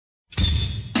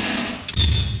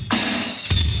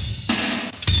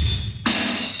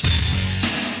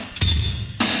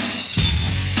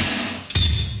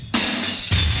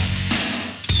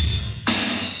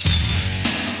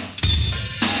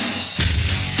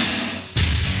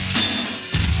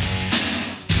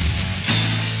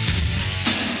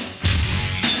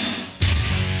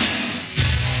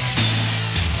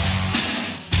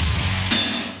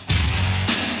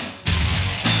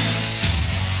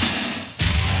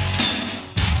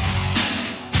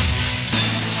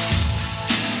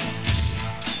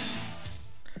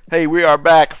Hey, we are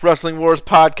back. Wrestling Wars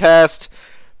Podcast.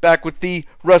 Back with the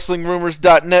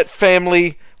WrestlingRumors.net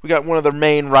family. We got one of their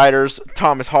main writers,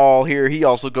 Thomas Hall, here. He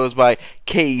also goes by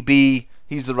KB.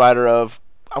 He's the writer of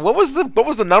what was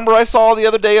the number I saw the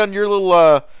other day on your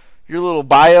little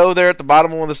bio there at the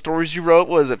bottom of one of the stories you wrote?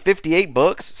 Was it 58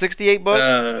 books? 68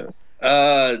 books?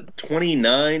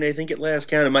 29, I think at last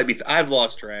count. It might be. I've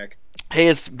lost track. He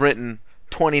has written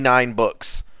 29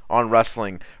 books on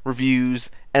wrestling, reviews,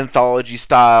 anthology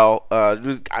style.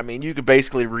 You could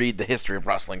basically read the history of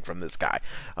wrestling from this guy.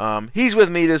 He's with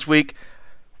me this week.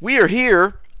 We are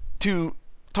here to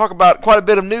talk about quite a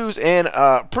bit of news and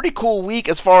a pretty cool week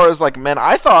as far as, man,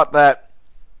 I thought that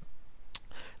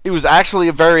it was actually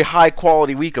a very high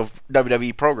quality week of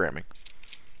WWE programming.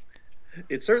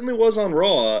 It certainly was on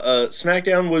Raw.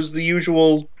 SmackDown was the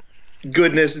usual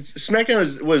goodness.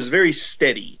 SmackDown was very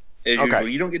steady as usual.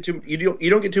 You don't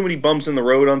get too many bumps in the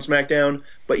road on SmackDown,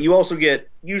 but you also get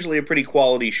usually a pretty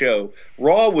quality show.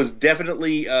 Raw was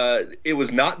definitely it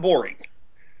was not boring.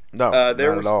 No,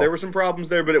 there not at all. There were some problems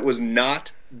there, but it was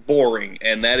not boring,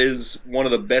 and that is one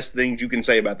of the best things you can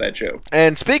say about that show.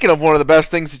 And speaking of one of the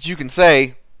best things that you can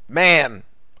say, man,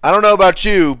 I don't know about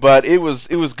you, but it was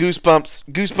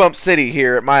Goosebump City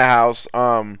here at my house.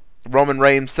 Roman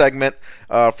Reigns segment.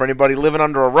 For anybody living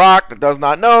under a rock that does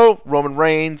not know, Roman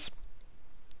Reigns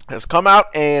has come out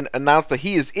and announced that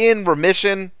he is in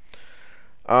remission.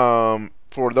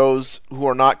 For those who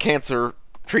are not cancer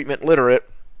treatment literate,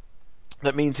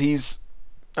 that means he's,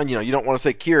 and you don't want to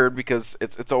say cured because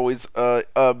it's always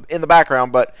in the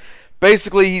background, but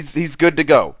basically he's good to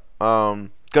go. Going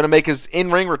to make his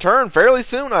in-ring return fairly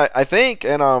soon, I think,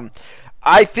 and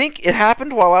I think it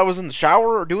happened while I was in the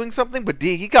shower or doing something, but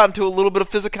he got into a little bit of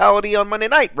physicality on Monday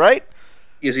night, right?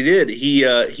 Yes, he did.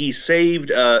 He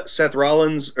saved Seth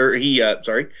Rollins, or he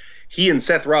and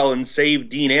Seth Rollins saved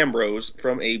Dean Ambrose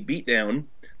from a beatdown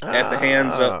at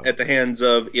the hands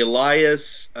of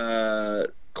Elias,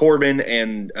 Corbin,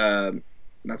 and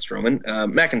not Strowman,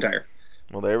 McIntyre.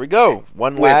 Well, there we go.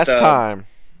 One last time.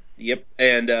 Yep,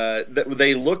 and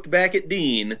they looked back at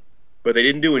Dean, but they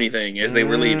didn't do anything as they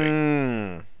were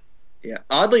leaving. Yeah.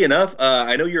 Oddly enough,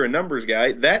 I know you're a numbers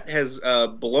guy. That has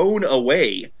blown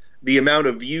away the amount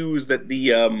of views that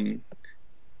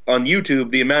on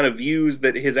YouTube, the amount of views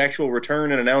that his actual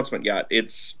return and announcement got.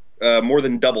 It's more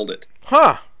than doubled it.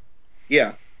 Huh.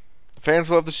 Yeah. Fans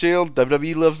love the Shield.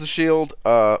 WWE loves the Shield.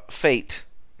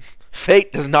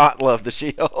 Fate does not love the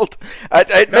Shield.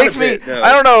 It makes me, no.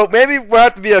 I don't know, maybe we'll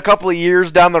have to be a couple of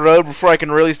years down the road before I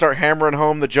can really start hammering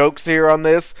home the jokes here on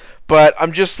this, but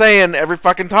I'm just saying, every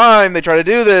fucking time they try to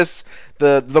do this,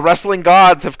 the wrestling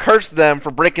gods have cursed them for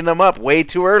breaking them up way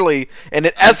too early, and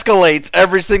it escalates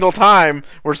every single time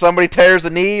where somebody tears a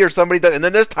knee or somebody does, and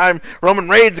then this time Roman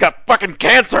Reigns got fucking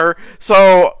cancer,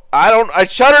 so I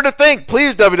shudder to think,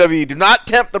 please WWE, do not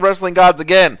tempt the wrestling gods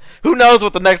again. Who knows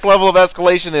what the next level of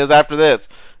escalation is after this?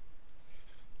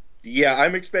 Yeah,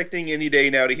 I'm expecting any day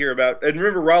now to hear about, and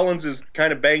remember Rollins is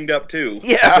kind of banged up too.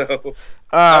 Yeah. So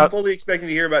I'm fully expecting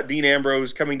to hear about Dean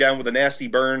Ambrose coming down with a nasty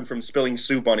burn from spilling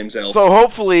soup on himself. So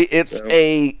hopefully it's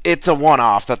a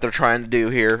one-off that they're trying to do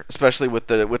here, especially with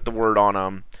the word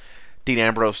on Dean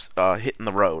Ambrose hitting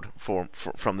the road from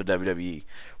the WWE.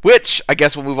 Which I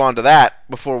guess we'll move on to that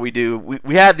before we do.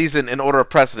 We had these in order of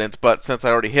precedence, but since I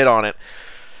already hit on it,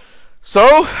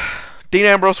 so Dean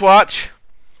Ambrose watch.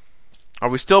 Are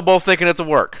we still both thinking it's a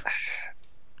work?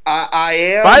 I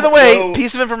am. By the way,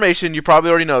 piece of information, you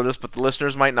probably already know this, but the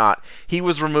listeners might not. He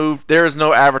was removed. There is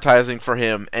no advertising for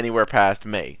him anywhere past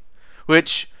May.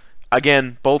 Which,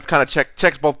 again, both kind of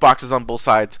checks both boxes on both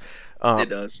sides. It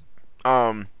does.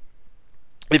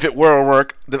 If it were a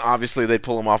work, then obviously they'd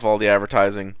pull him off all the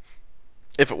advertising.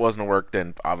 If it wasn't a work,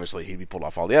 then obviously he'd be pulled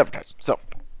off all the advertising. So,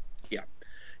 yeah.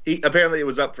 Apparently it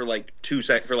was up for like 2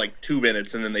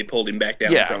 minutes, and then they pulled him back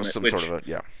down from it. Sort of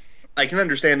yeah. I can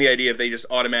understand the idea if they just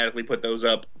automatically put those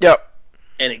up. Yep.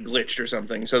 And it glitched or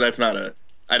something. So that's not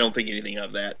I don't think anything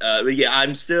of that. But yeah,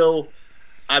 I'm still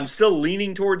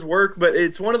leaning towards work, but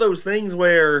it's one of those things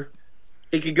where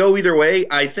it could go either way.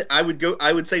 I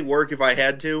would say work if I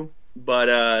had to,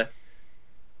 but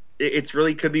it's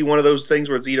really could be one of those things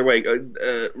where it's either way.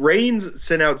 Reigns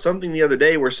sent out something the other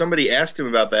day where somebody asked him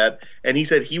about that, and he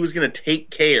said he was going to take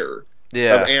care of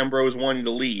Ambrose wanting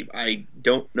to leave. I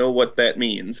don't know what that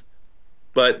means.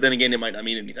 But then again, it might not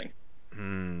mean anything.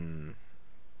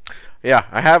 Yeah,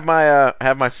 I have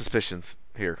my suspicions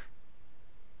here.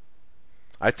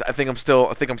 I think I'm still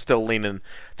leaning. I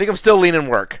think I'm still leaning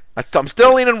work. I'm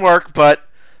still leaning work, but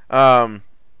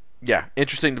yeah,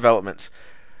 interesting developments.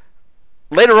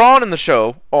 Later on in the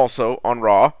show, also on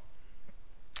Raw,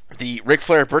 the Ric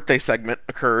Flair birthday segment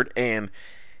occurred, and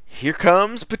here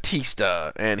comes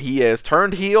Batista, and he has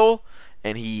turned heel,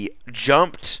 and he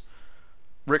jumped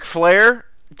Ric Flair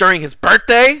during his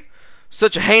birthday.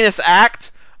 Such a heinous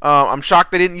act. I'm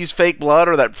shocked they didn't use fake blood,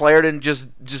 or that Flair didn't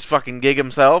just fucking gig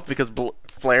himself, because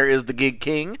Flair is the gig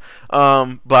king.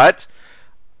 But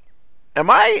am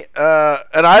I?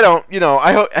 And I don't.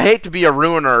 I hate to be a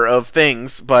ruiner of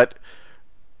things, but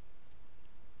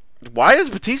why is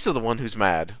Batista the one who's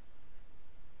mad?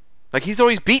 Like, he's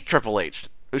always beat Triple H.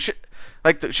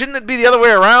 Shouldn't it be the other way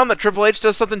around, that Triple H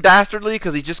does something dastardly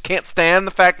because he just can't stand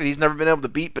the fact that he's never been able to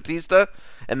beat Batista,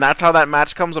 and that's how that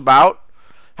match comes about?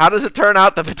 How does it turn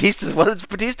out that what is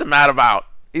Batista mad about?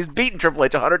 He's beaten Triple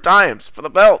H 100 times for the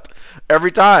belt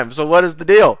every time. So what is the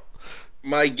deal?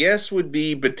 My guess would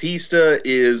be Batista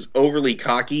is overly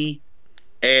cocky,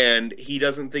 and he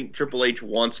doesn't think Triple H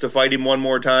wants to fight him one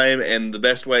more time, and the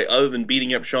best way, other than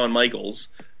beating up Shawn Michaels,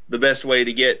 the best way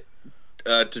to get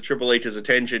to Triple H's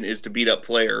attention is to beat up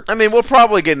Flair. I mean, we'll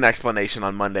probably get an explanation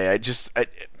on Monday. Just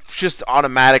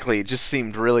automatically, it just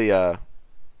seemed really, I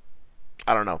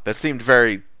don't know. That seemed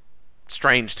very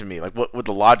strange to me. Like, what would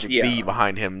the logic be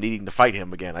behind him needing to fight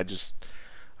him again?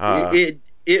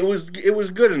 It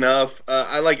was good enough.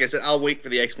 Like I said, I'll wait for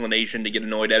the explanation to get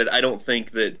annoyed at it.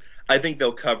 I think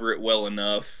they'll cover it well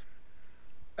enough.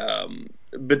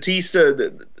 Batista,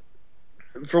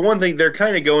 for one thing, they're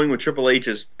kind of going with Triple H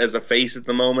as a face at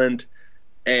the moment,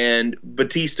 and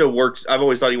Batista works. I've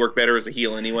always thought he worked better as a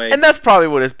heel anyway. And that's probably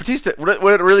what it is. Batista.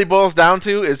 What it really boils down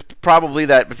to is probably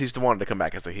that Batista wanted to come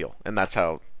back as a heel, and that's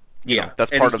how. That's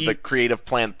part of the creative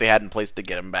plan that they had in place to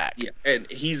get him back. Yeah, and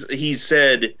he's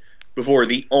said before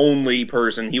the only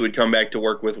person he would come back to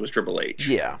work with was Triple H.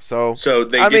 Yeah, so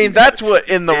that's what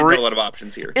a lot of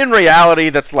options here. In reality,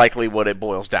 that's likely what it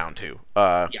boils down to.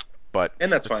 But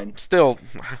and that's fine. Still,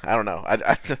 I don't know.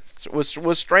 I just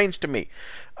was strange to me.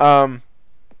 So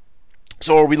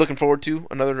are we looking forward to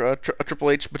another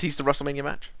Triple H Batista WrestleMania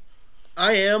match?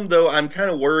 I am, though. I'm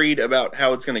kind of worried about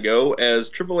how it's going to go, as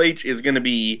Triple H is going to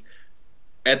be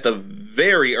at the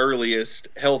very earliest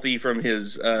healthy from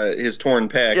his torn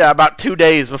pec. Yeah, about 2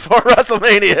 days before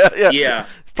WrestleMania. Yeah.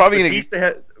 It's probably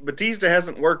Batista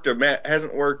hasn't worked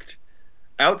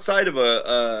outside of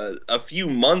a few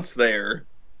months there.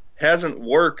 Hasn't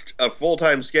worked a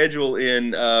full-time schedule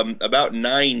in about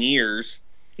 9 years.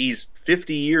 He's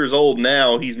 50 years old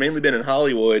now. He's mainly been in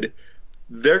Hollywood.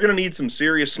 They're going to need some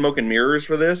serious smoke and mirrors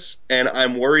for this, and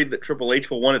I'm worried that Triple H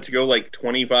will want it to go like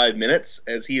 25 minutes,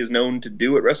 as he is known to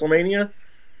do at WrestleMania.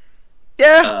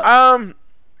 Yeah.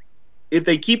 If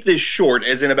they keep this short,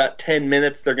 as in about 10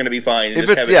 minutes, they're going to be fine.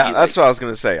 That's what I was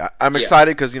going to say. I'm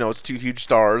excited because it's two huge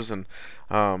stars, and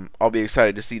I'll be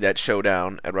excited to see that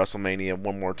showdown at WrestleMania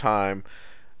one more time.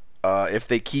 If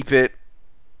they keep it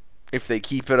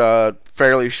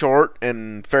fairly short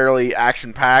and fairly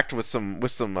action packed with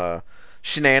some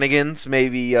shenanigans,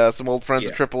 maybe some old friends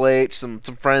of Triple H, some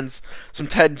friends, some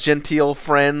Ted Gentile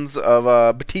friends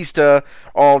of Batista,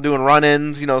 all doing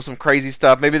run-ins, some crazy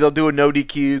stuff. Maybe they'll do a no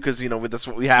DQ because that's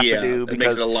what we have to do, because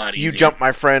makes it a lot easier. You jumped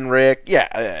my friend Rick. Yeah,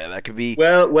 that could be.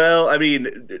 Well, I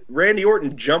mean, Randy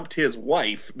Orton jumped his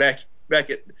wife back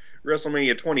at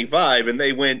WrestleMania 25, and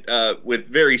they went with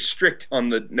very strict on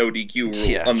the no DQ rule.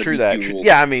 Yeah, on the true DQ that. rule.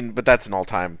 Yeah, I mean, but that's an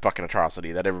all-time fucking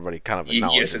atrocity that everybody kind of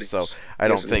acknowledges. Yes, so I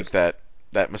don't think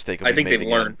that mistake will be made again. I think they've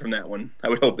learned from that one. I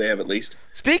would hope they have, at least.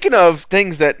 Speaking of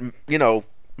things that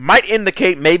might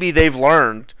indicate maybe they've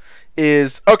learned,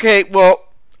 is okay. Well,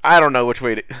 I don't know which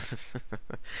way to.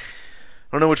 I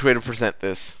don't know which way to present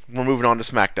this. We're moving on to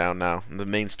SmackDown now, the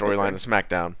main storyline of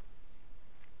SmackDown.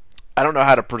 I don't know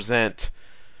how to present.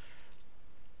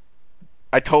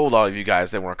 I told all of you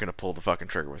guys they weren't going to pull the fucking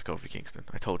trigger with Kofi Kingston.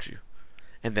 I told you.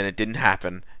 And then it didn't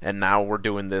happen, and now we're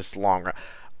doing this longer.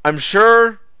 I'm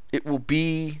sure it will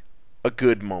be a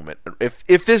good moment.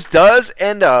 If this does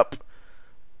end up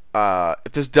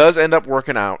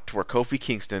working out to where Kofi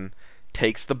Kingston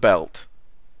takes the belt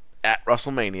at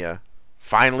WrestleMania,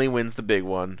 finally wins the big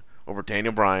one over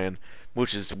Daniel Bryan,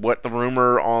 which is the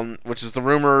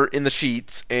rumor in the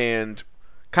sheets, and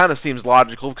kind of seems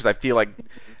logical, because I feel like,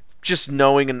 just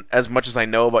knowing as much as I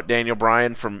know about Daniel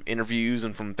Bryan from interviews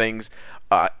and from things,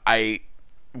 I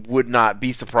would not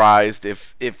be surprised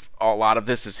if a lot of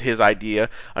this is his idea.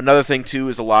 Another thing too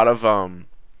is a lot of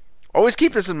always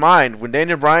keep this in mind, when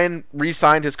Daniel Bryan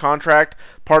re-signed his contract,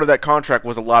 part of that contract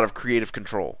was a lot of creative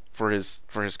control for his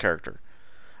character.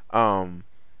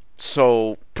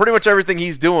 So pretty much everything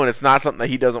he's doing, it's not something that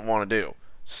he doesn't want to do.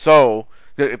 So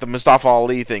the Mustafa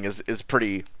Ali thing is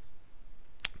pretty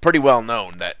pretty well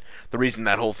known that the reason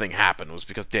that whole thing happened was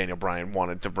because Daniel Bryan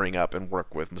wanted to bring up and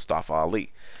work with Mustafa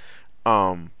Ali.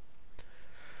 Um,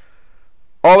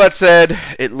 all that said,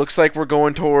 it looks like we're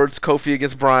going towards Kofi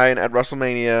against Bryan at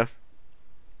WrestleMania.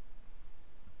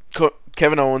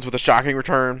 Kevin Owens with a shocking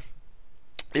return.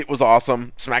 It was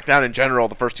awesome. SmackDown in general,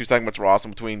 the first two segments were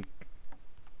awesome between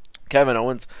Kevin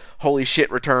Owens' holy shit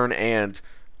return and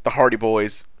the Hardy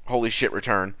Boys' holy shit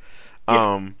return.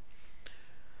 Yeah.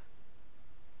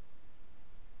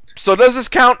 So does this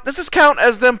count? Does this count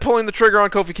as them pulling the trigger on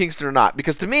Kofi Kingston or not?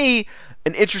 Because to me,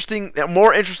 a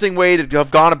more interesting way to have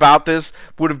gone about this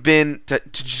would have been to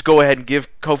just go ahead and give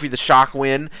Kofi the shock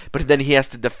win, but then he has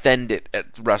to defend it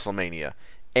at WrestleMania.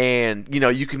 And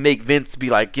you can make Vince be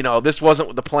like, this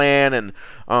wasn't the plan, and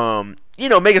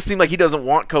make it seem like he doesn't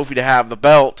want Kofi to have the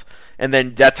belt, and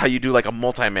then that's how you do like a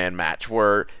multi-man match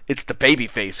where it's the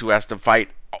babyface who has to fight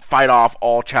off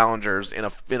all challengers in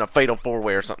a fatal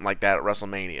four-way or something like that at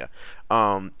WrestleMania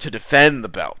to defend the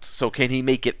belt. So can he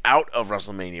make it out of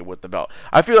WrestleMania with the belt?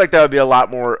 I feel like that would be a lot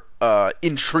more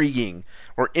intriguing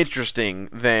or interesting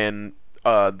than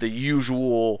the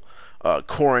usual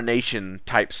coronation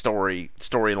type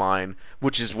storyline,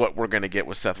 which is what we're going to get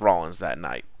with Seth Rollins that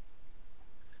night.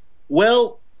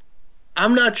 Well,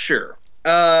 I'm not sure.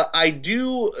 I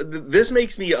do. This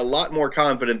makes me a lot more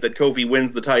confident that Kofi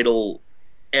wins the title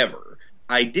ever.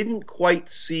 I didn't quite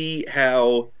see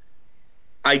how.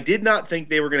 I did not think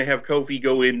they were going to have Kofi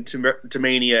go into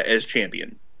Mania as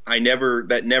champion.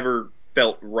 That never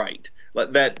felt right.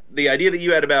 That the idea that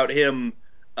you had about him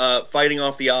fighting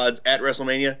off the odds at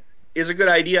WrestleMania is a good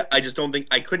idea. I just don't think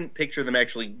I couldn't picture them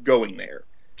actually going there.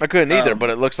 I couldn't either, but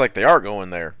it looks like they are going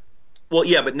there. Well,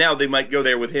 yeah, but now they might go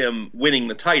there with him winning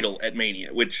the title at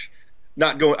Mania, which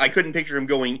I couldn't picture him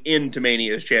going into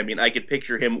Mania as champion. I could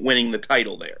picture him winning the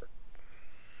title there.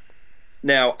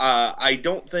 Now, I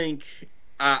don't think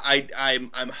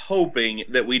I'm hoping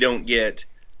that we don't get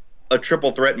a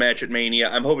triple threat match at Mania.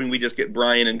 I'm hoping we just get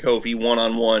Bryan and Kofi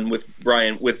one-on-one with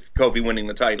Kofi winning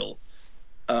the title.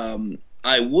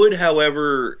 I would,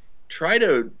 however, try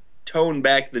to tone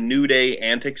back the New Day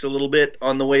antics a little bit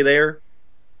on the way there.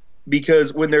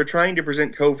 Because when they're trying to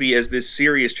present Kofi as this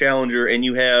serious challenger and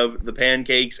you have the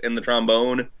pancakes and the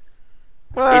trombone.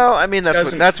 Well, I mean,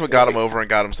 that's what got him over and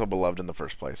got him so beloved in the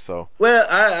first place. So. Well,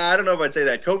 I don't know if I'd say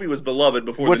that. Kofi was beloved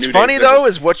before the New Day. What's funny, though,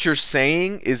 is what you're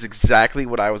saying is exactly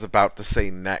what I was about to say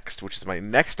next, which is my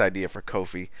next idea for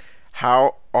Kofi.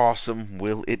 How awesome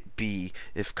will it be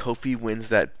if Kofi wins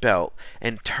that belt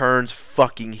and turns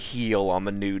fucking heel on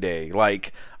the New Day?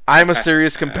 Like, I'm a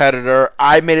serious competitor.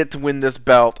 I made it to win this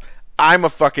belt. I'm a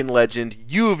fucking legend.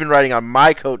 You have been riding on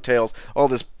my coattails. All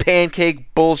this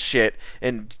pancake bullshit,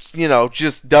 and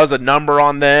just does a number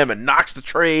on them and knocks the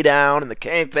tray down, and the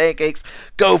pancakes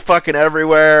go fucking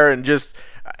everywhere, and just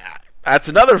that's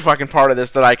another fucking part of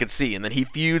this that I could see. And then he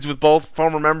feuds with both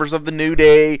former members of the New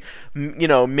Day,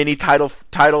 mini title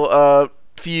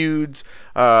feuds,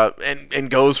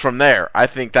 and goes from there. I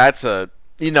think that's a.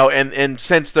 And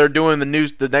since they're doing the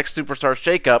next Superstar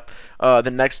Shakeup,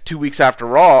 the next 2 weeks after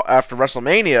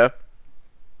WrestleMania,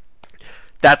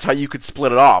 that's how you could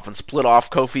split it off and split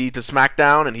off Kofi to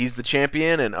SmackDown, and he's the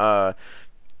champion, and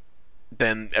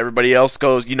then everybody else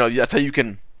goes. That's how you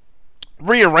can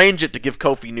rearrange it to give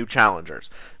Kofi new challengers.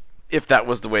 If that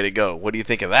was the way to go, what do you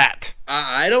think of that?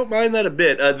 I don't mind that a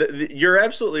bit. You're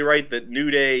absolutely right that New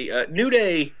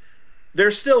Day, they're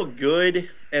still good.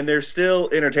 And they're still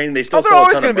entertaining. They're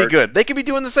always going to be good. They could be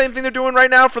doing the same thing they're doing right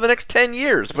now for the next 10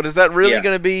 years. But is that really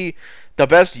going to be the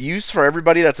best use for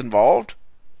everybody that's involved?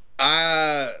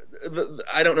 I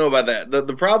don't know about that.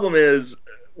 The problem is,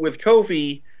 with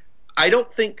Kofi, I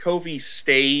don't think Kofi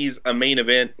stays a main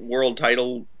event world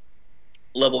title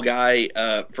level guy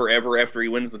forever after he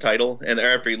wins the title and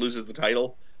after he loses the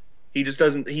title. He just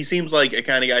doesn't. He seems like a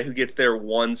kind of guy who gets there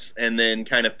once and then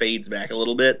kind of fades back a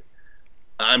little bit.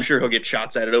 I'm sure he'll get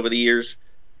shots at it over the years,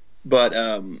 but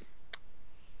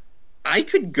I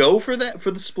could go for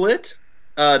the split.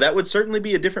 That would certainly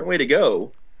be a different way to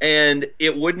go, and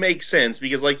it would make sense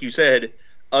because, like you said,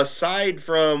 aside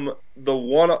from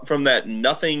that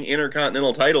nothing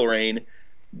Intercontinental title reign,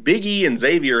 Big E and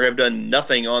Xavier have done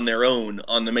nothing on their own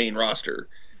on the main roster.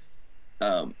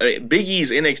 Big E's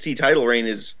NXT title reign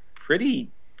is pretty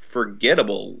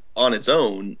forgettable on its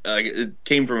own. It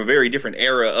came from a very different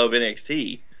era of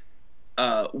NXT.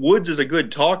 Woods is a good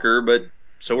talker, but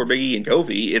so are Big E and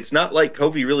Kofi. It's not like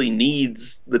Kofi really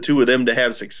needs the two of them to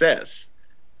have success.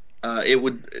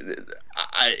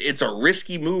 It's a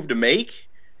risky move to make,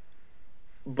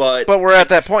 but we're at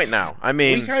that point now. I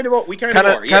mean, we kind of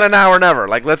are. Kind of now or never.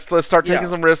 Like let's start taking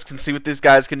some risks and see what these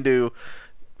guys can do.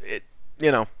 it,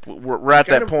 we're at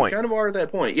that We point. kind of are at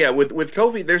that point. Yeah, with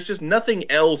Kofi, there's just nothing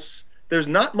else. There's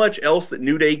not much else that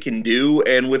New Day can do,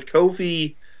 and with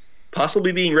Kofi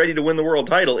possibly being ready to win the world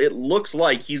title, it looks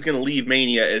like he's going to leave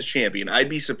Mania as champion. I'd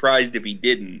be surprised if he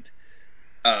didn't.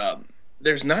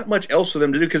 There's not much else for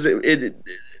them to do because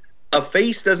a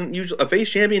face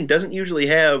champion doesn't usually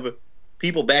have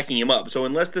people backing him up. So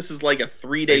unless this is like a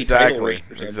 3-day title reign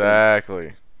or something,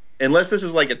 Exactly. unless this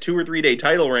is like a 2 or 3-day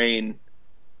title reign,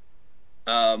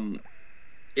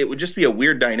 it would just be a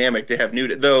weird dynamic to have New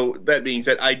Day. Though that being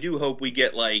said, I do hope we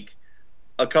get like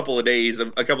a couple of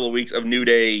weeks of New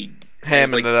Day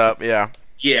Hamming like, it up, yeah.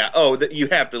 Yeah. Oh, you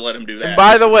have to let him do that. And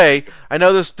by the way, I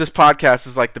know this podcast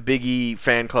is like the Big E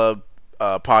fan club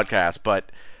podcast,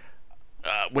 but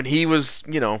when he was,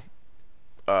 when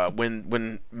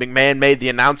McMahon made the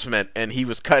announcement and he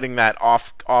was cutting that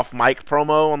off mic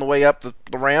promo on the way up the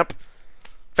ramp,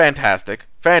 fantastic.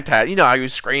 You know how he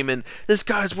was screaming, "This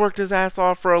guy's worked his ass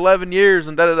off for 11 years,"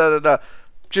 and da da da da da.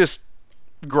 Just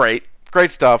great. Great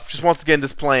stuff. Just once again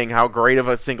displaying how great of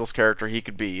a singles character he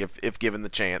could be if given the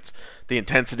chance. The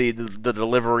intensity, the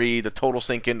delivery, the total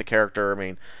sink into character. I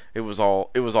mean, it was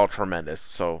all tremendous.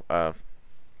 So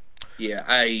yeah,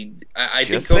 I think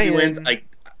just Kofi saying. wins.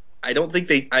 I don't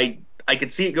think I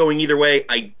could see it going either way.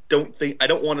 I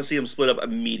don't want to see them split up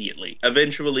immediately.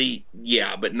 Eventually,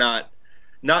 yeah, but not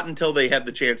until they have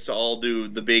the chance to all do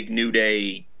the big New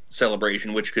Day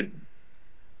celebration, which could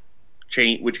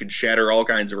shatter all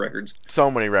kinds of records.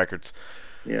 So many records.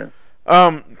 Yeah.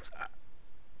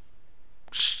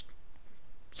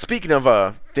 Speaking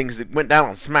of things that went down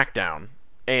on SmackDown,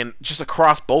 and just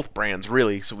across both brands,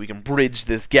 really, so we can bridge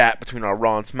this gap between our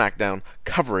Raw and SmackDown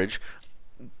coverage.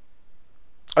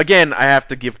 Again, I have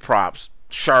to give props.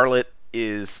 Charlotte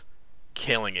is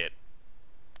killing it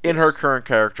in her current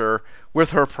character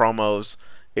with her promos.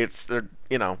 It's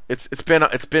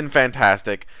been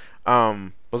fantastic.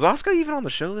 Was Asuka even on the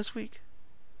show this week?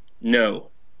 No.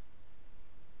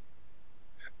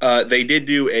 They did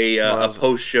do a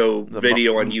post-show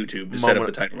video on YouTube to set up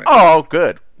the title match. Oh,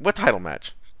 good. What title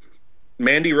match?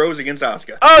 Mandy Rose against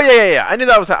Asuka. Oh, yeah. I knew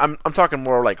that was. I'm talking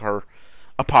more like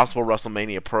a possible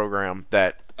WrestleMania program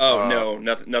that. Oh no,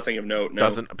 nothing of note. No.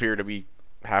 Doesn't appear to be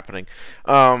happening.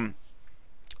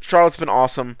 Charlotte's been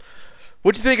awesome.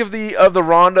 What do you think of the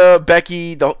Ronda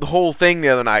Becky the whole thing the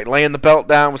other night, laying the belt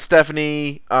down with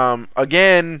Stephanie?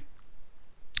 Again,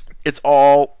 it's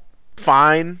all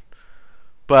fine,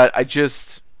 but I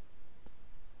just,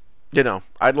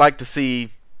 I'd like to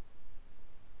see.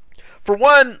 For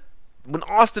one, when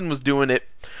Austin was doing it,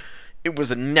 it was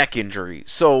a neck injury,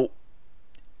 so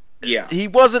yeah, he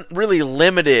wasn't really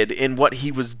limited in what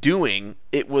he was doing.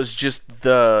 It was just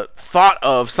the thought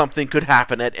of something could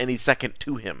happen at any second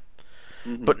to him.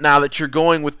 Mm-hmm. But now that you're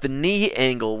going with the knee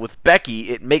angle with Becky,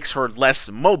 it makes her less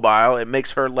mobile. It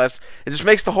just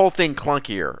makes the whole thing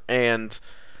clunkier. And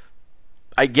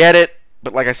I get it,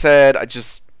 but like I said, I've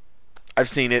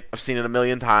seen it. I've seen it a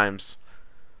million times.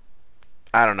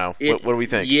 I don't know. What do we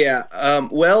think? Yeah.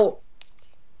 Well,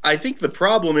 I think the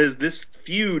problem is this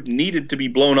feud needed to be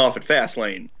blown off at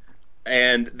Fastlane,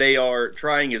 and they are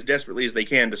trying as desperately as they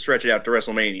can to stretch it out to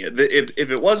WrestleMania.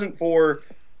 If it wasn't for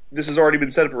this has already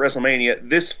been set up at WrestleMania,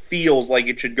 this feels like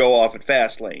it should go off at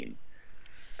Fastlane.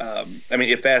 I mean,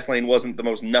 if Fastlane wasn't the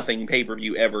most nothing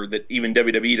pay-per-view ever that even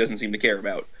WWE doesn't seem to care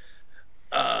about.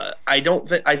 I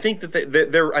think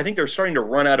they're starting to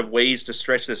run out of ways to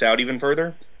stretch this out even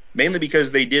further. Mainly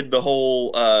because they did the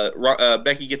whole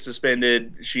Becky gets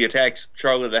suspended, she attacks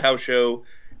Charlotte at a house show.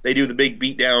 They do the big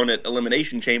beatdown at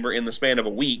Elimination Chamber in the span of a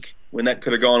week, when that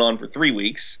could have gone on for 3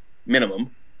 weeks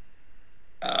minimum.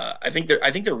 I think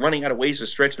they're running out of ways to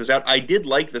stretch this out. I did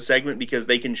like the segment because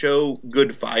they can show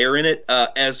good fire in it.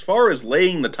 As far as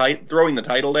throwing the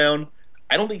title down,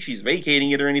 I don't think she's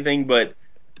vacating it or anything, but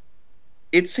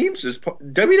it seems as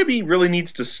WWE really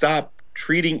needs to stop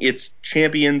treating its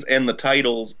champions and the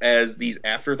titles as these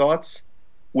afterthoughts.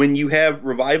 When you have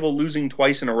Revival losing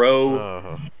twice in a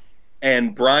row,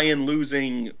 and Bryan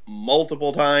losing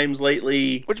multiple times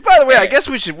lately. Which, by the way, I guess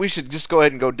we should just go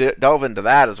ahead and go delve into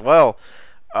that as well.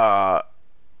 I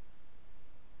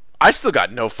still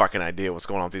got no fucking idea what's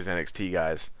going on with these NXT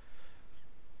guys.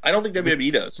 I don't think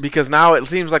WWE does, because now it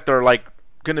seems like they're like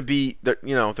going to be they're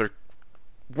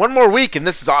one more week, and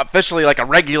this is officially like a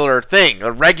regular thing,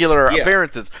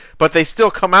 appearances. But they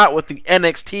still come out with the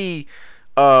NXT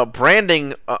branding,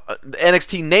 the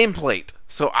NXT nameplate.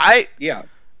 So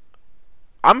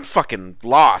I'm fucking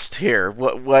lost here.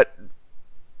 What?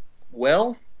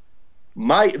 Well,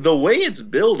 the way it's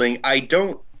building, I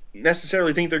don't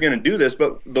necessarily think they're going to do this,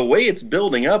 but the way it's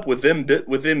building up with them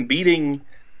beating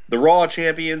the Raw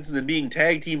champions and then being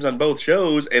tag teams on both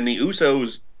shows, and the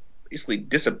Usos basically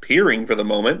disappearing for the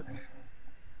moment.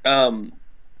 Um,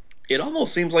 it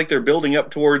almost seems like they're building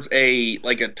up towards a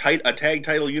tag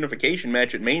title unification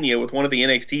match at Mania with one of the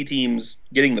NXT teams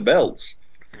getting the belts.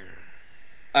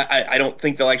 I don't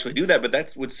think they'll actually do that, but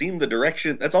that would seem the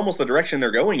direction. That's almost the direction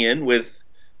they're going in, with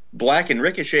Black and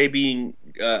Ricochet being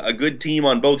a good team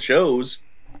on both shows.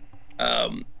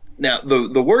 Now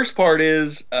the worst part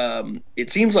is it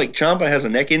seems like Ciampa has a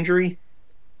neck injury.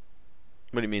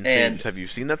 What do you mean? And Have you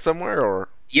seen that somewhere or?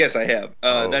 yes, I have.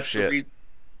 Oh That's shit. the reason.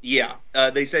 Yeah,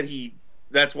 they said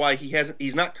that's why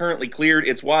he's not currently cleared.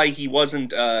 It's why he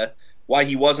wasn't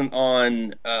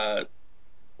on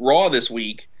Raw this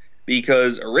week,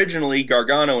 because originally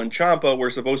Gargano and Ciampa were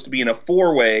supposed to be in a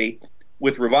four-way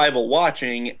with Revival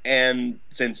watching, and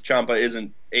since Ciampa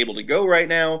isn't able to go right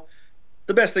now,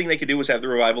 the best thing they could do was have the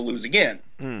Revival lose again.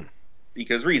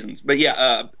 Because reasons. But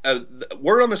yeah,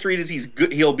 word on the street is he's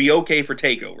good. He'll be okay for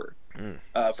TakeOver.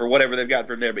 For whatever they've got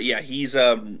from there. But yeah, he's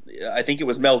I think it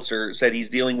was Meltzer said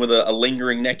he's dealing with a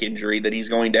lingering neck injury that he's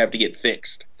going to have to get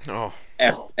fixed Oh.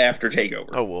 after TakeOver.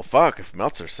 Oh well, fuck if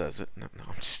Meltzer says it. No,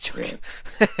 I'm just joking.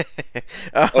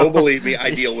 Oh, believe me,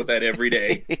 I deal with that every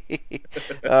day.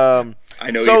 um, I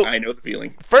know. so I know the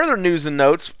feeling. further news and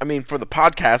notes. I mean, for the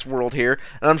podcast world here,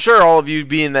 and I'm sure all of you,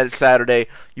 being that it's Saturday,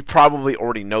 you probably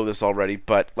already know this already.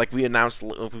 But like we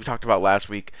talked about last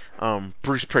week,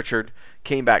 Bruce Pritchard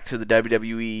came back to the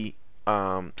WWE,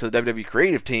 to the WWE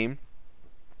creative team.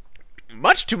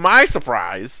 Much to my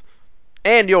surprise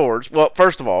and yours. Well,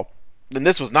 first of all, and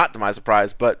this was not to my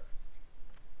surprise, but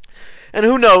and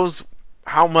who knows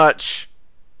how much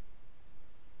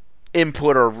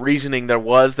input or reasoning there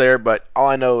was there, but all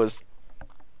I know is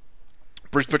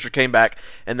Bruce Pritchard came back,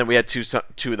 and then we had two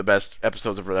of the best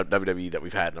episodes of WWE that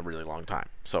we've had in a really long time.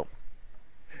 So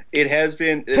It has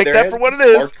been. take there that has for been what it some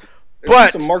is. marked- there's been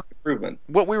But some marked improvement.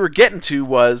 what we were getting to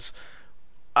was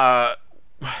uh,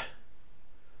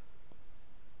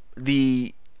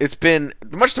 it's been,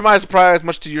 much to my surprise,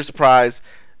 much to your surprise,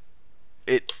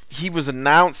 he was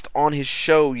announced on his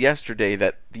show yesterday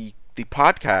that the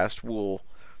podcast will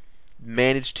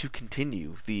manage to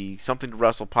continue, the Something to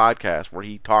Wrestle podcast, where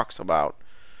he talks about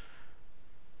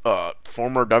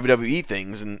former WWE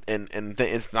things, and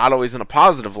it's not always in a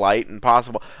positive light and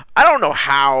possible. I don't know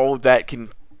how that can.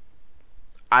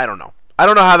 I don't know. I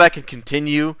don't know how that can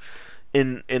continue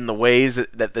in the ways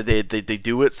that they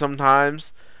do it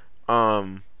sometimes,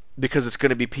 because it's going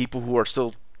to be people who are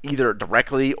still either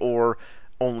directly or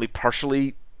only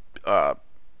partially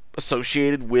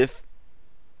associated with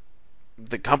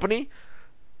the company,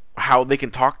 how they can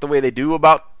talk the way they do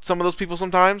about some of those people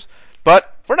sometimes.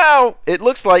 But for now, it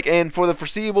looks like, and for the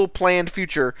foreseeable planned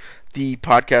future, the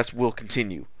podcast will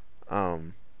continue.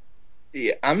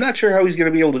 Yeah, I'm not sure how he's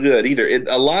going to be able to do that either.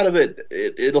 A lot of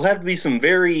it'll have to be some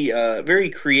very very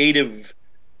creative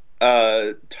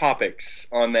topics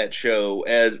on that show,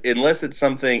 unless it's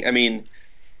something. I mean,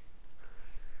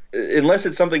 unless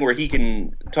it's something where he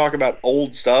can talk about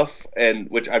old stuff, and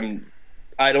which I'm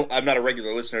not a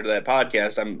regular listener to that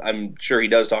podcast. I'm sure he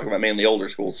does talk about mainly older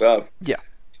school stuff. Yeah.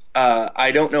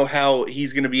 I don't know how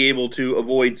he's going to be able to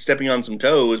avoid stepping on some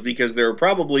toes, because there are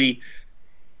probably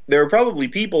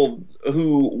people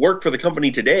who work for the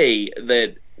company today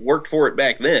that worked for it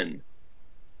back then,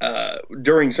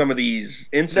 during some of these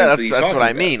incidents. Yeah, that's what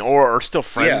I mean. Or are still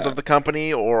friends of the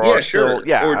company, or yeah, are sure, still,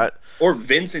 yeah, or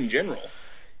Vince in general.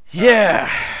 Yeah.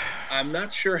 I'm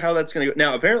not sure how that's going to go.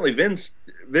 Now, apparently Vince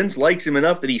likes him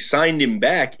enough that he signed him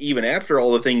back even after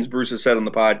all the things Bruce has said on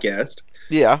the podcast.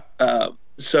 Yeah.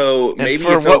 So maybe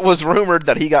and for what was rumored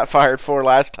that he got fired for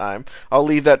last time, I'll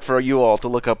leave that for you all to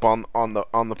look up on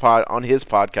his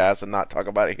podcast and not talk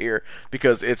about it here,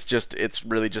 because it's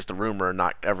really just a rumor,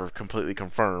 not ever completely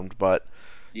confirmed. But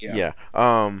yeah.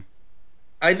 I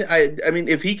mean,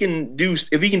 if he can do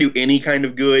any kind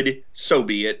of good, so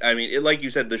be it. I mean, like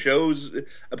you said, the shows,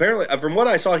 apparently, from what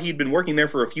I saw, he'd been working there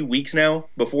for a few weeks now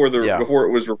before it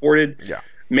was reported. Yeah.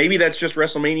 Maybe that's just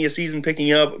WrestleMania season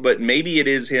picking up, but maybe it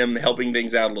is him helping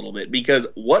things out a little bit, because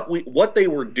what they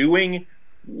were doing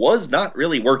was not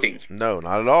really working. No,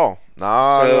 not at all.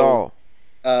 Not at all.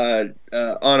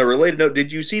 On a related note,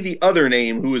 did you see the other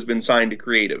name who has been signed to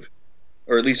creative,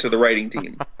 or at least to the writing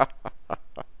team?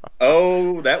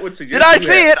 Oh, that would suggest. Did I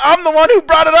see it? I'm the one who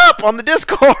brought it up on the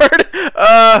Discord.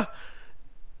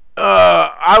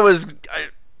 I was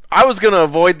gonna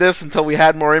avoid this until we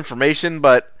had more information,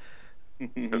 but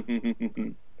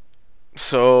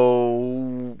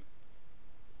so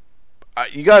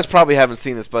you guys probably haven't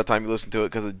seen this by the time you listen to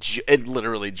it, because it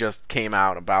literally just came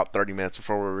out about 30 minutes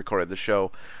before we recorded the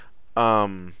show.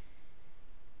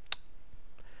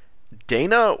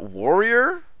 Dana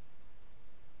Warrior.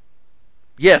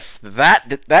 Yes,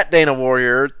 that Dana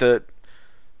Warrior, the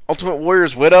Ultimate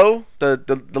Warrior's widow,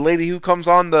 the lady who comes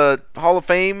on the Hall of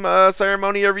Fame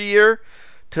ceremony every year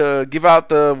to give out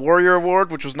the Warrior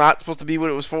Award, which was not supposed to be what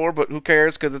it was for, but who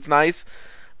cares because it's nice.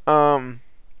 Um,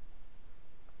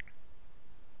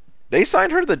 they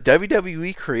signed her to the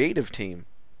WWE creative team.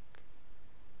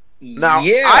 Now, I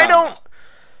Yeah. don't,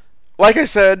 like I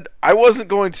said, I wasn't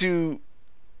going to,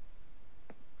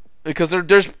 because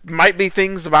there's might be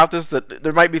things about this that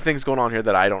there might be things going on here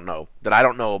that I don't know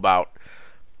about.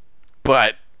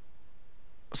 But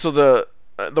so the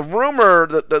rumor,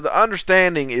 the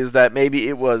understanding is that maybe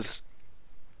it was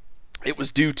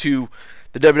due to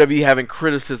the WWE having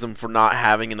criticism for not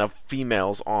having enough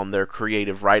females on their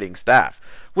creative writing staff.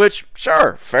 Which,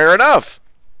 sure, fair enough.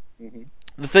 Hmm.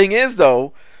 The thing is,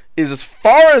 though, is as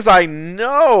far as I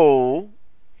know,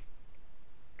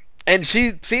 and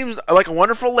she seems like a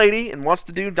wonderful lady and wants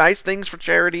to do nice things for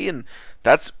charity, and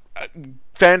that's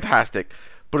fantastic.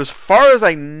 But as far as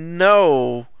I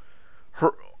know,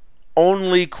 her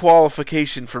only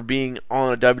qualification for being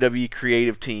on a WWE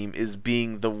creative team is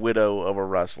being the widow of a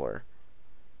wrestler.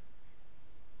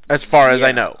 As far as I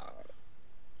Yeah. know,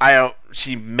 I don't.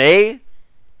 She may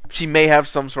have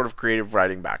some sort of creative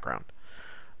writing background.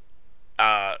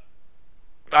 Uh,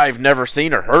 I've never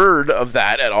seen or heard of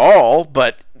that at all,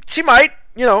 but she might.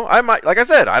 I might. Like I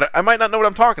said, I might not know what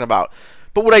I'm talking about.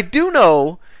 But what I do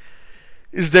know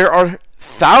is there are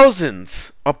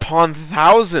thousands upon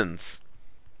thousands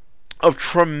of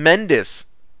tremendous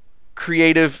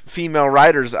creative female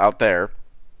writers out there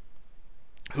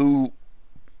who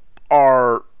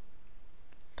are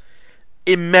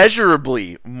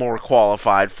immeasurably more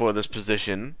qualified for this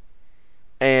position,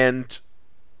 and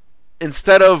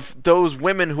instead of those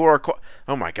women who are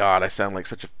oh my god, I sound like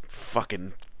such a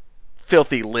fucking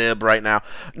filthy lib right now.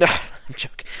 No, I'm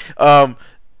joking.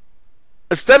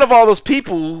 Instead of all those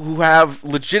people who have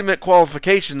legitimate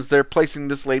qualifications, they're placing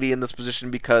this lady in this position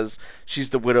because she's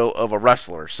the widow of a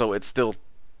wrestler. So it's still,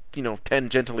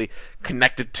 tangentially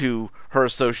connected to her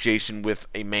association with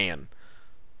a man.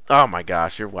 Oh my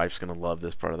gosh, your wife's gonna love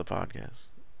this part of the podcast.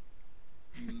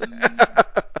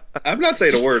 I'm not saying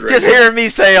a just, word right just now. hearing me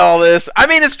say all this. I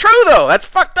mean, it's true though. That's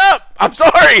fucked up. I'm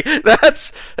sorry.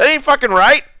 That ain't fucking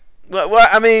right. Well,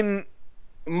 I mean,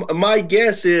 My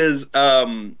guess is,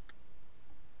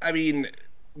 I mean,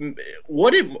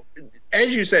 what if,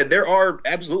 as you said, there are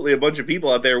absolutely a bunch of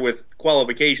people out there with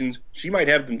qualifications. She might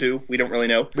have them too. We don't really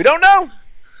know. we don't know.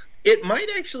 It might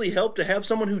actually help to have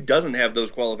someone who doesn't have those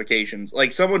qualifications,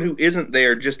 like someone who isn't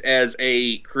there just as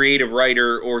a creative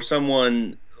writer or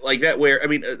someone like that. Where I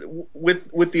mean,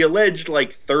 with the alleged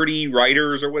like 30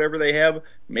 writers or whatever they have,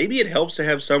 maybe it helps to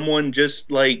have someone just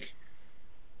like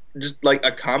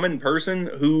a common person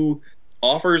who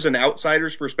offers an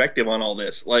outsider's perspective on all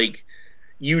this. Like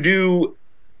you do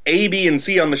A, B, and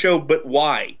C on the show, but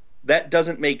why? That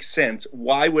doesn't make sense.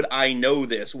 Why would I know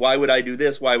this? Why would I do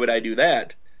this? Why would I do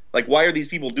that? Like, why are these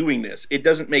people doing this? It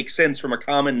doesn't make sense from a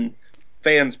common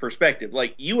fan's perspective.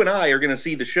 Like, you and I are going to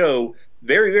see the show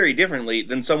very, very differently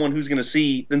than someone who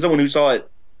saw it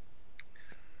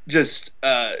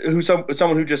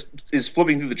someone who just is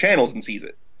flipping through the channels and sees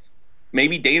it.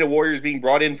 Maybe Data Warrior is being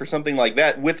brought in for something like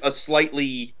that with a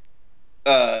slightly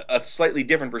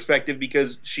different perspective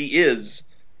because she is,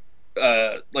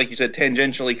 like you said,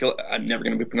 tangentially. I'm never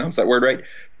going to pronounce that word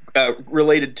right.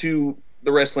 Related to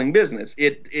the wrestling business.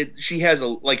 She has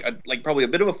like probably a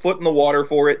bit of a foot in the water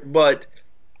for it, but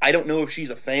I don't know if she's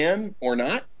a fan or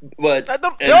not. But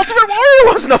The Ultimate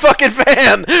Warrior wasn't a fucking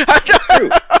fan. it's true.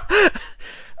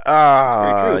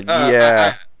 It's very true.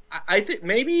 Yeah. I think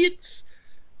maybe it's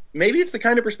the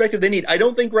kind of perspective they need. I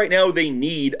don't think right now they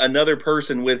need another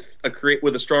person with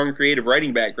a strong creative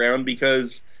writing background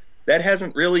because that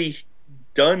hasn't really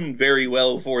done very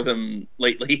well for them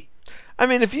lately. I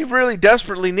mean, if you really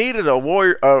desperately needed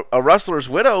a wrestler's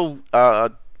widow,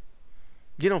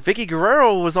 Vicky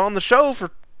Guerrero was on the show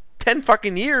for 10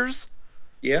 fucking years.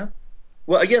 Yeah.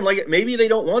 Well, again, like maybe they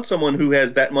don't want someone who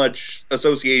has that much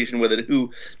association with it.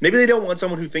 Maybe they don't want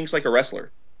someone who thinks like a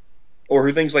wrestler or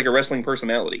who thinks like a wrestling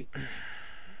personality.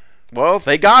 Well,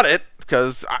 they got it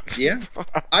because Yeah.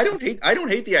 I don't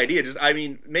hate the idea. Just I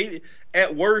mean, maybe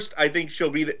at worst, I think she'll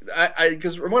be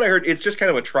because from what I heard, it's just kind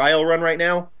of a trial run right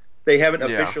now. They haven't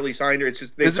Yeah. officially signed her. It's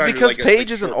just they've Is it signed her because like Paige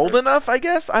a isn't short old run. enough? I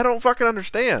guess I don't fucking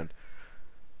understand.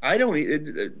 I don't.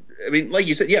 I mean, like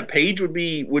you said, yeah, Paige would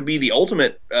be the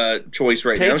ultimate choice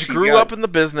right now. Paige She's grew got up in the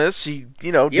business. She,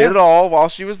 did yeah, it all while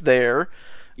she was there.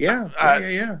 yeah, I, yeah,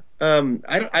 yeah.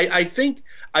 I don't.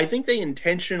 I think they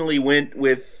intentionally went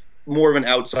with more of an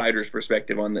outsider's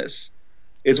perspective on this.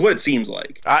 It's what it seems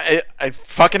like. It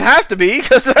fucking has to be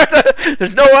because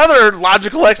there's no other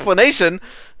logical explanation.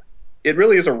 It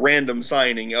really is a random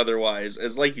signing. Otherwise,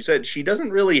 as like you said, she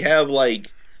doesn't really have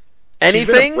like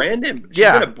Anything? She's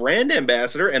been a brand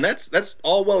ambassador, and that's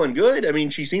all well and good. I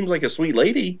mean, she seems like a sweet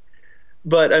lady,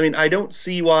 but I mean, I don't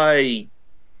see why.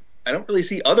 I don't really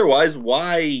see otherwise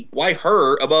why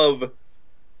her above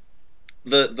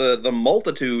the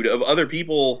multitude of other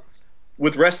people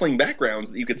with wrestling backgrounds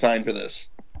that you could sign for this.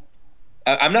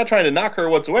 I'm not trying to knock her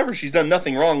whatsoever. She's done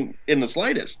nothing wrong in the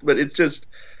slightest, but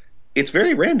it's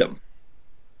very random.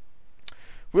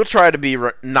 We'll try to be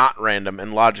not random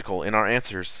and logical in our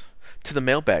answers to the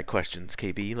mailbag questions,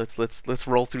 KB. Let's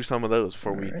roll through some of those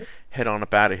before we head on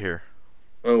up out of here.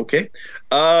 Okay.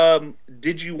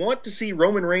 Did you want to see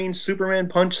Roman Reigns Superman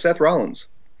punch Seth Rollins?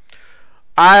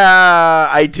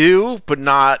 I do, but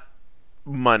not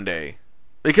Monday.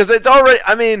 Because it's already,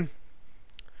 I mean,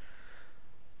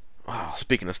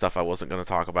 speaking of stuff I wasn't going to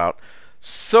talk about.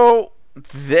 So,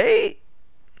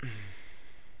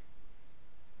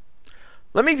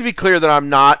 let me be clear that I'm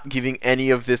not giving any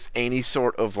of this any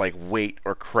sort of like weight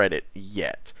or credit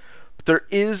yet. But there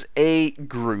is a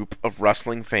group of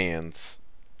wrestling fans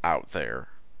out there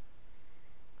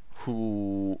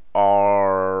who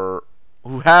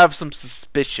have some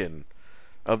suspicion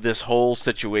of this whole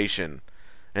situation,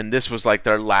 and this was like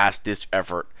their last ditch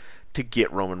effort to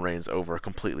get Roman Reigns over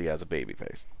completely as a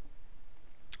babyface.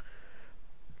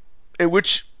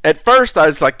 Which at first I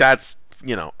was like, that's,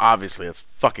 obviously it's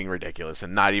fucking ridiculous,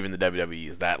 and not even the WWE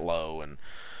is that low, and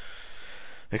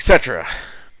etc.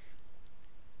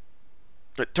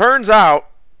 It turns out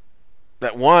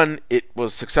that one, it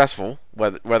was successful,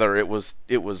 whether it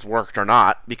was worked or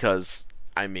not, because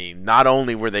I mean, not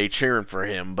only were they cheering for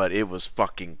him, but it was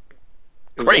fucking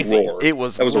crazy. That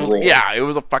was a roar. Yeah, it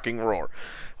was a fucking roar.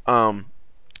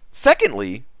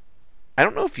 Secondly, I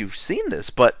don't know if you've seen this,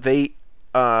 but they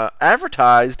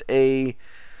advertised a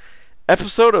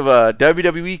episode of a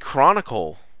WWE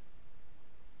Chronicle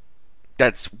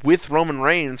that's with Roman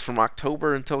Reigns from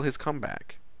October until his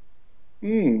comeback.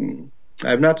 I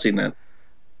have not seen that.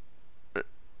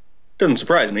 Doesn't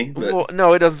surprise me. But... Well,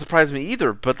 no, it doesn't surprise me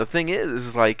either. But the thing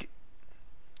is like,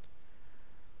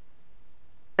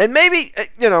 and maybe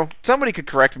somebody could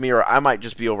correct me, or I might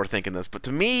just be overthinking this. But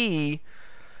to me,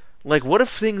 like, what if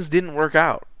things didn't work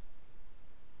out?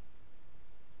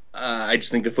 I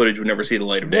just think the footage would never see the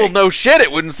light of day. Well, no shit,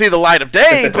 it wouldn't see the light of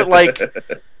day. But like,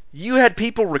 you had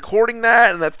people recording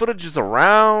that, and that footage is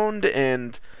around,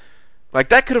 and like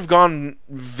that could have gone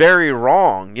very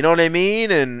wrong. You know what I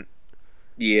mean? And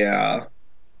yeah.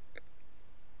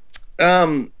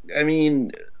 I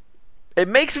mean, it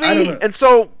makes me, and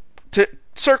so to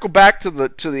circle back to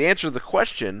the answer to the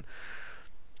question,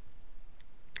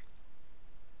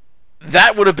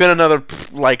 that would have been another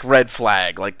like red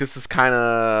flag. Like, this is kind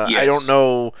of, I don't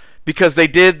know, because they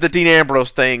did the Dean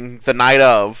Ambrose thing the night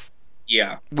of,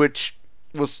 which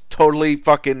was totally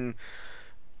fucking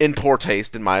in poor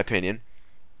taste, in my opinion.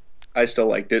 I still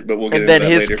liked it, but we'll get into that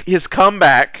later. And then his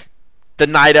comeback the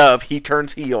night of, he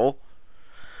turns heel.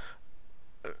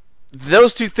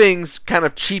 Those two things kind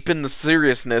of cheapen the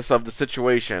seriousness of the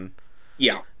situation.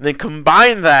 Yeah. And then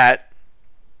combine that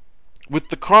with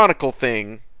the Chronicle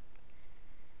thing.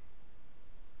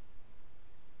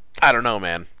 I don't know,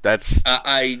 man. That's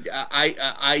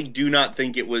I do not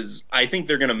think it was. I think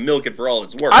they're gonna milk it for all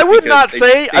it's worth. I would not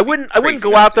say. I wouldn't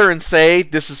go out there and say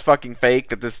this is fucking fake.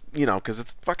 That this, because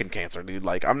it's fucking cancer, dude.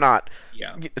 Like, I'm not.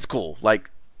 Yeah. It's cool.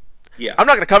 Like. Yeah. I'm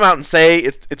not gonna come out and say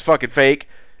it's fucking fake.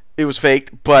 It was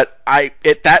faked. But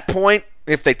at that point,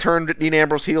 if they turned Dean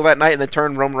Ambrose heel that night and they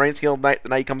turned Roman Reigns heel the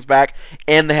night he comes back,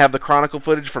 and they have the Chronicle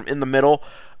footage from in the middle.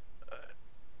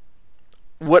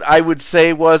 What I would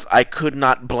say was I could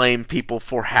not blame people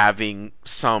for having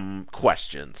some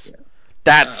questions. Yeah.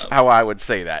 That's how I would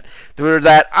say that.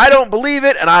 That I don't believe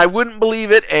it, and I wouldn't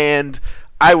believe it, and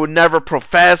I would never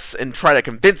profess and try to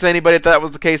convince anybody that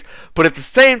was the case. But at the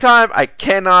same time, I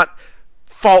cannot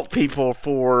fault people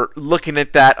for looking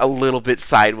at that a little bit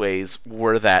sideways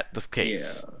were that the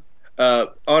case. Yeah.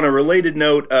 On a related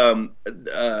note,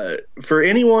 for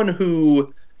anyone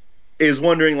who is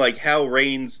wondering like how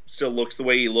Reigns still looks the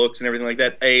way he looks and everything like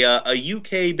that, a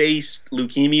UK based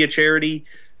leukemia charity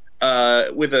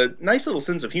with a nice little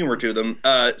sense of humor to them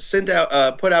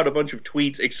put out a bunch of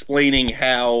tweets explaining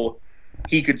how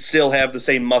he could still have the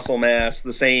same muscle mass,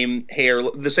 the same hair,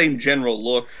 the same general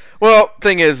look. Well,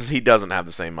 thing is he doesn't have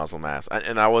the same muscle mass,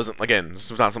 and I wasn't again.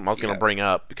 This was not something I was going to Yeah. bring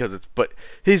up because but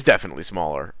he's definitely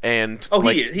smaller, and Oh,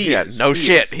 like, he yeah, is. no He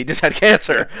shit, is. he just had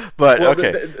Yeah. cancer. But Well,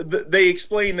 okay, they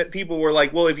explain that people were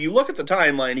like, well, if you look at the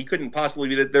timeline, he couldn't possibly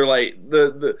be that. They're like,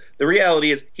 the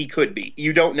reality is he could be.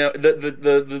 You don't know.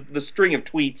 The string of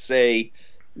tweets say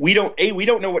we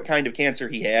don't know what kind of cancer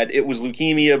he had. It was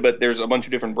leukemia, but there's a bunch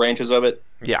of different branches of it.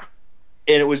 yeah.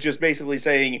 And it was just basically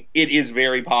saying it is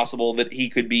very possible that he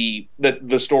could be that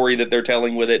the story that they're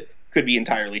telling with it could be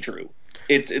entirely true.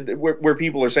 Where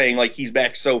people are saying like he's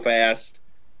back so fast.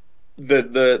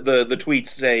 The tweets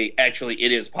say actually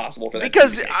it is possible for that to be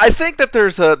Because the case. I think that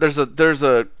there's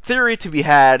a theory to be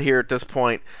had here at this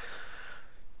point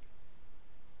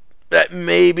that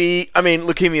maybe, I mean,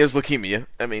 leukemia is leukemia.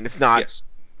 I mean, it's not, Yes.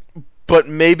 but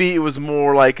maybe it was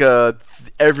more like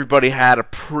everybody had a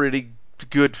pretty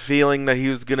good feeling that he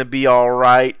was going to be all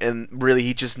right, and really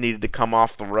he just needed to come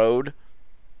off the road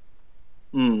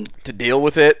Mm, to deal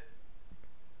with it,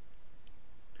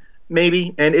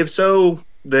 maybe. And if so,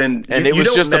 then and you, it you was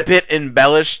don't just a met, bit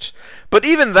embellished. But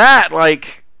even that,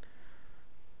 like,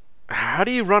 how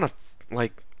do you run a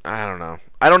like? I don't know.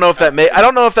 I don't know if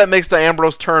that makes the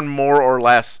Ambrose turn more or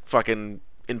less fucking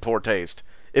in poor taste.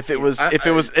 yeah, If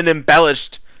it was an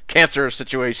embellished cancer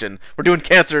situation, we're doing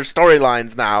cancer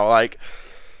storylines now. Like,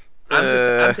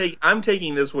 uh, I'm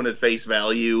taking this one at face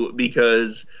value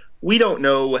because we don't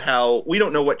know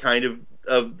what kind of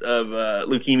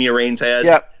leukemia Reigns had.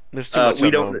 yeah, there's too much We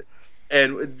unknown. don't,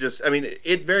 and just I mean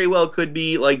it very well could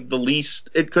be like the least.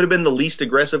 It could have been the least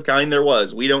aggressive kind there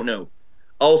was. We don't know.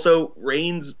 Also,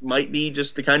 Reigns might be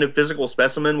just the kind of physical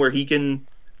specimen where he can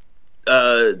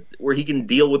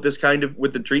deal with this kind of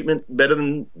with the treatment better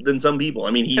than some people.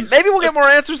 I mean, And he's maybe we'll get more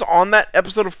answers on that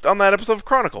episode of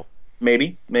Chronicle.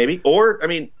 maybe, or I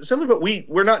mean, simply, but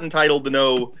we're not entitled to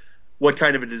know what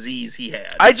kind of a disease he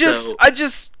had. So, I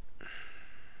just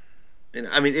and,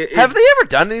 I mean, have they ever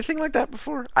done anything like that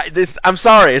before? I'm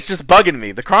sorry, it's just bugging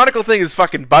me. The Chronicle thing is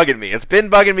fucking bugging me. It's been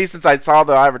bugging me since I saw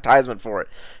the advertisement for it.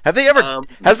 Have they ever?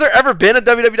 Has there ever been a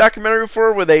WWE documentary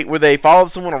before where they followed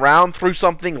someone around through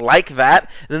something like that,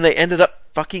 and then they ended up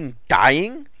fucking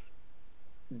dying?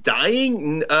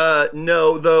 dying?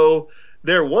 No, though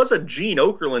there was a Gene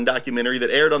Okerlund documentary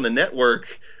that aired on the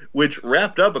network, which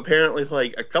wrapped up apparently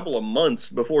like a couple of months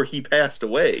before he passed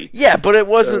away. Yeah, but it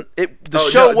wasn't. The oh,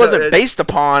 show no, wasn't based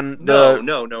upon no, the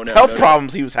no, no, no, health no, no.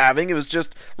 problems he was having. It was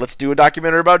just let's do a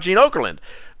documentary about Gene Okerlund.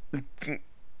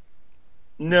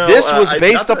 No, This was not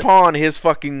based that upon his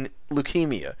fucking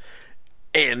leukemia,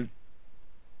 and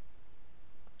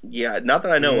yeah, not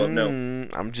that I know of. No.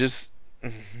 I'm just.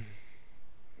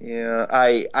 Yeah,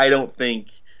 I don't think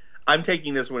I'm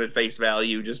taking this one at face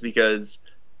value just because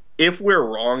if we're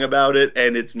wrong about it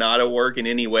and it's not a work in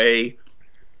any way,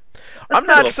 I'm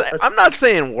not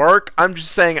saying work. I'm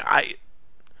just saying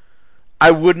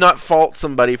I would not fault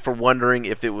somebody for wondering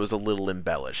if it was a little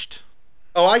embellished.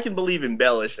 oh, I can believe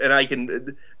embellished, and I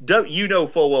can, you know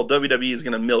full well WWE is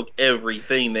going to milk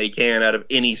everything they can out of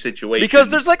any situation Because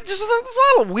there's there's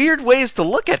a lot of weird ways to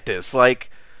look at this. Like,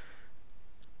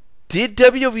 did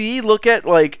WWE look at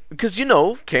because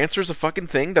cancer is a fucking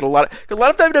thing that a lot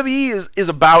of WWE is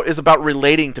about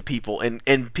relating to people and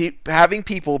having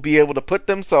people be able to put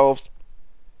themselves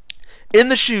in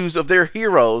the shoes of their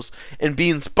heroes and be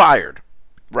inspired,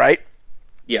 right?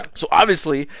 Yeah, So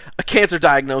obviously, a cancer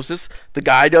diagnosis, the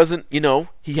guy doesn't,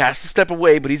 he has to step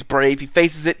away, but he's brave, he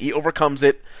faces it, he overcomes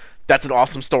it. That's an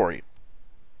awesome story.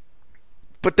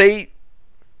 But they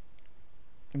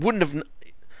wouldn't have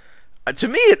to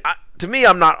me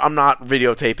I'm not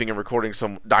videotaping and recording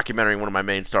some documentary one of my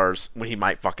main stars when he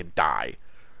might fucking die.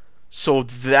 So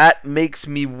that makes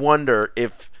me wonder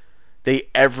if they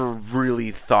ever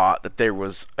really thought that there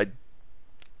was a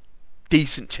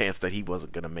decent chance that he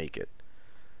wasn't going to make it.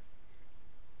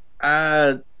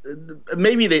 uh,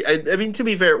 maybe they. I mean, to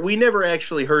be fair, we never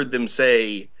actually heard them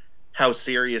say how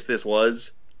serious this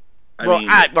was. I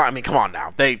mean, come on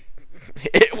now.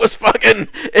 It was fucking.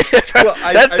 Well,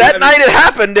 That night it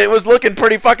happened, it was looking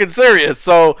pretty fucking serious.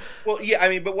 So, well, yeah, I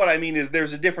mean, but what I mean is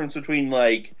there's a difference between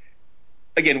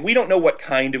again, we don't know what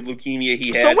kind of leukemia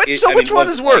he had. which one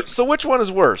is worse? So which one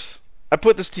is worse? I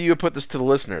put this to you. I put this to the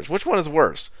listeners. Which one is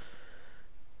worse?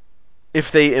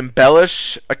 If they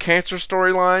embellish a cancer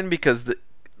storyline because the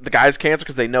guy's cancer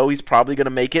because they know he's probably going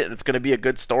to make it and it's going to be a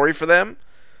good story for them,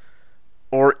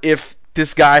 or if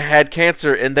this guy had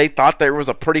cancer and they thought there was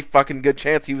a pretty fucking good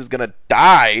chance he was going to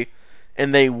die,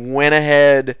 and they went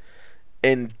ahead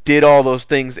and did all those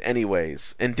things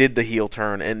anyways, and did the heel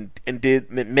turn, and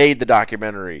did made the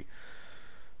documentary.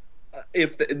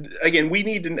 If again, we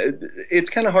need to. It's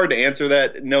kind of hard to answer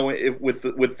that. No, with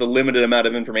the limited amount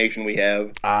of information we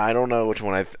have. I don't know which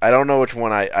one I don't know which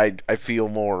one I feel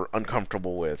more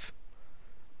uncomfortable with.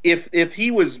 If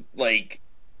he was like,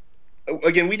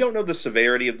 again, we don't know the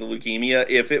severity of the leukemia.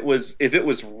 If it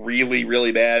was really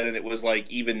really bad and it was like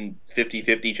even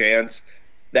 50-50 chance,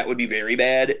 that would be very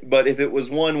bad. But if it was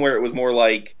one where it was more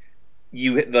like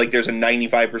there's a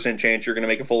 95% chance you're going to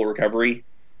make a full recovery,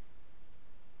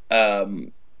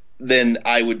 then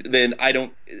I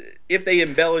don't. If they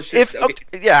embellish it, If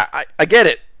okay, yeah, I get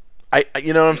it.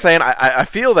 You know what I'm saying? I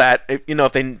feel that if,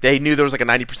 if they knew there was like a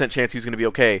 90% chance he was going to be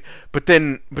okay, but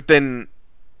then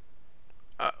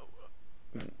uh,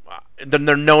 then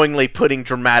they're knowingly putting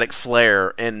dramatic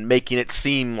flair and making it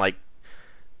seem like,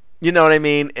 you know what I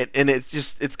mean? And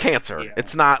it's cancer. yeah,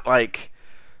 It's not like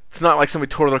somebody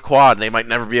tore their quad and they might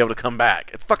never be able to come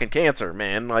back. It's fucking cancer,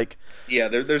 man. Like, yeah,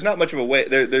 there's not much of a way.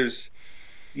 There's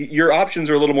your options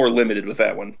are a little more limited with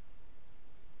that one.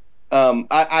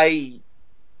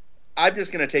 I'm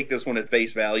just gonna take this one at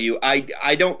face value. I'm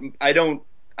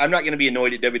not gonna be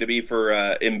annoyed at WWE for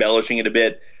embellishing it a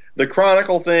bit. The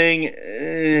Chronicle thing,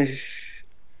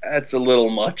 that's a little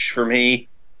much for me.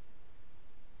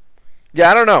 yeah,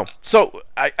 I don't know. So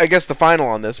I guess the final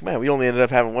on this, man, we only ended up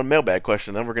having one mailbag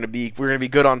question. Then we're gonna be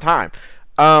good on time.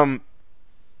 Um,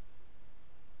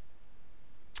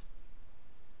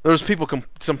 there was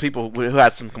some people who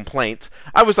had some complaints.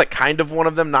 I was like kind of one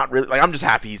of them. Not really. Like, I'm just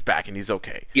happy he's back and he's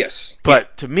okay. Yes, yeah,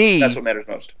 But to that's me, what matters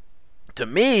most. to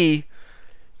me,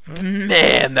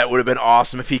 man, that would have been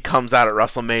awesome if he comes out at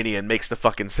WrestleMania and makes the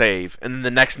fucking save, and then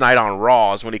the next night on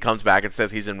Raw is when he comes back and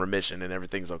says he's in remission and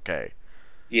everything's okay.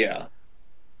 Yeah,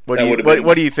 What do that you would have what been.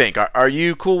 What do you think? Are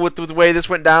you cool with the way this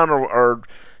went down, or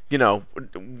you know,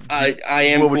 I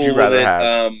am what would you cool with rather it.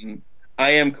 have?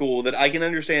 I am cool that I can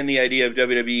understand the idea of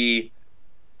WWE.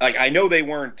 Like, I know they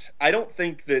weren't. I don't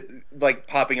think that like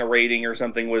popping a rating or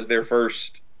something was their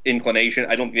first inclination.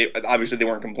 I don't think obviously they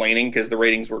weren't complaining because the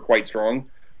ratings were quite strong.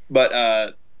 But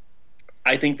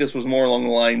I think this was more along the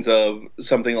lines of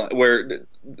something like where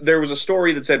there was a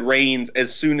story that said Reigns,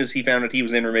 as soon as he found out he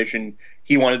was in remission,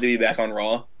 he wanted to be back on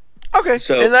Raw. Okay,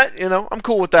 So and that I'm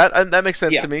cool with that. And that makes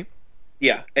sense yeah, to me.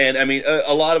 yeah, and I mean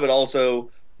a lot of it also.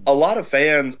 A lot of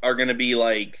fans are going to be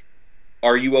like,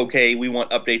 "Are you okay? We want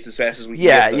updates as fast as we can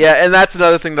Yeah, get them." yeah, and that's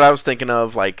another thing that I was thinking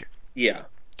of. Like, Yeah,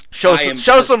 show I some, am.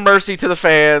 show some mercy to the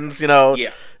fans.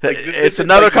 Yeah, like It's is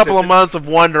another like you said. couple of months of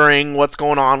wondering what's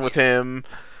going on with Yeah, him.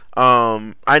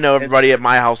 I know and everybody at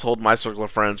my household, my circle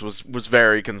of friends, was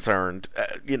very concerned.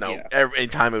 yeah, Every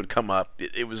time it would come up,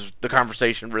 it was the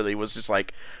conversation really was just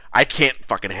like, I can't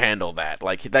fucking handle that.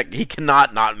 Like, that he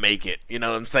cannot not make it. You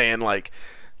know what I'm saying? Like,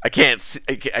 I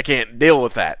can't deal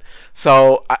with that.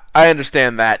 So I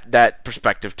understand that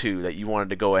perspective too. That you wanted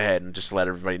to go ahead and just let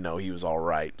everybody know he was all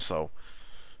right. So,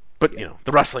 but yeah,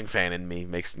 the wrestling fan in me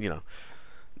makes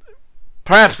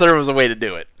perhaps there was a way to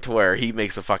do it to where he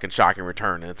makes a fucking shocking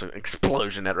return and it's an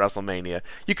explosion at WrestleMania.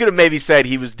 You could have maybe said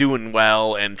he was doing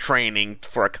well and training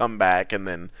for a comeback, and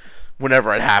then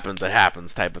whenever it happens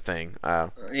type of thing.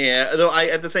 yeah. Though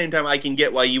at the same time, I can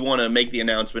get why you want to make the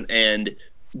announcement and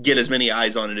get as many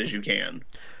eyes on it as you can.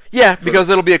 Yeah, For because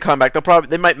it'll be a comeback.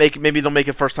 They might make it. Maybe they'll make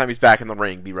it first time he's back in the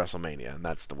ring be WrestleMania, and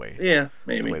Yeah,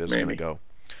 that's the maybe, way this is gonna maybe. go.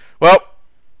 Well,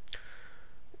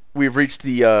 we've reached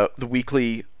the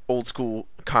weekly old school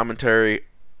commentary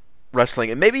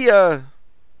wrestling, and maybe Roman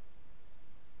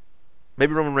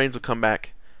Reigns will come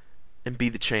back and be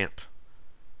the champ.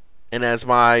 And as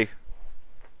my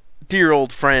dear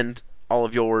old friend, all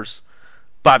of yours,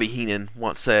 Bobby Heenan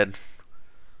once said,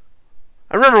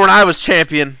 I remember when I was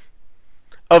champion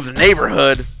of the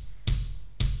neighborhood.